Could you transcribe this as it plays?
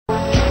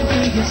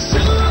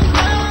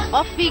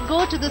Off we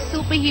go to the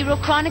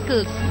Superhero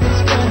Chronicles,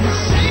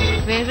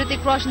 where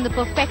Hrithik Roshan, the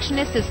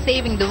perfectionist, is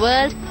saving the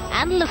world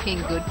and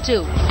looking good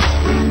too.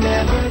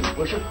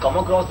 We should come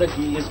across that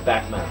he is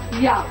Batman.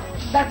 Yeah,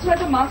 that's why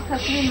the mask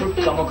has to be Should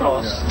come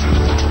across.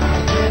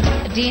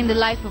 A day in the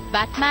life of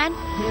Batman.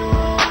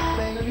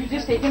 You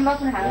just take him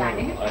off and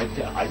handing it?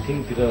 I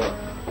think the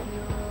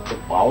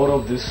power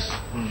of this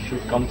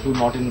should come through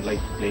not in like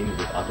playing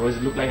with it. Otherwise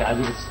it look like as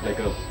if it's like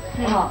a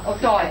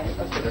toy.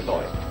 Like a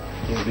toy.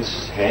 I think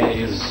this hair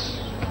is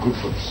good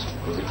for this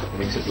because it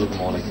makes it look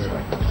more like this.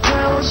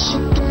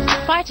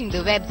 Fighting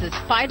the webs is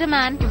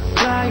Spider-Man.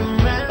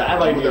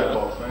 Fab idea.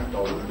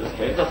 This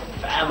hair is a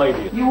fab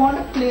idea. You want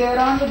to play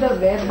around with the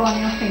web on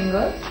your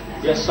fingers?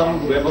 Yes,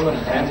 some web on the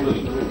hands will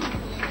do.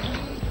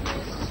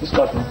 It's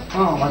got no.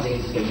 Oh, what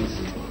is this?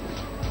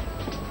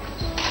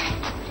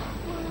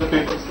 The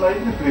paper slide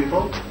in the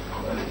paper,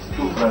 it's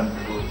two front.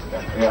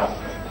 Yeah.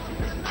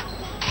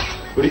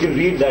 But you can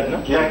read that,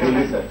 no? Yeah, I can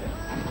read that.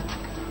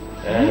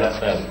 Yeah, that's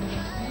fab.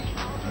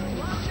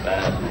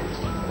 Fab.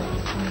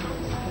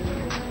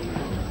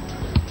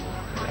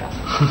 Yeah.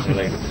 I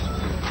like it.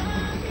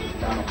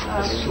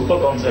 Super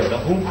concept.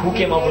 Who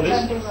came up with this?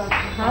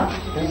 Huh?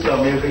 It's an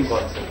amazing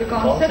concept. The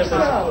concepts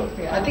Concept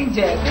are, I think,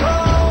 Jayant.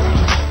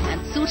 And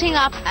suiting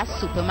up as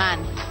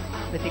Superman,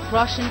 Hrithik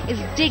Roshan is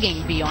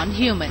digging beyond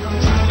human.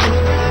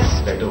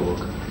 Better work.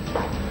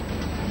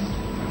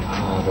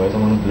 Boys, I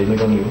want to blame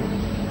it on you.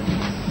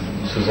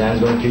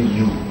 Suzanne's going to kill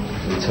you.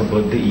 It's her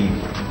birthday eve.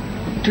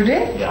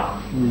 Today?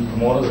 Yeah.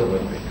 Tomorrow's her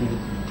birthday.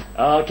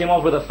 Came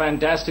up with a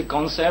fantastic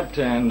concept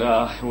and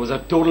it was a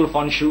total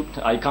fun shoot.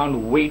 I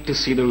can't wait to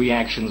see the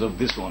reactions of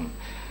this one.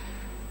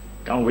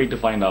 Can't wait to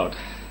find out.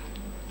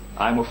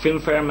 I'm a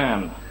Filmfare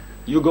man.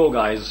 You go,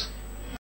 guys.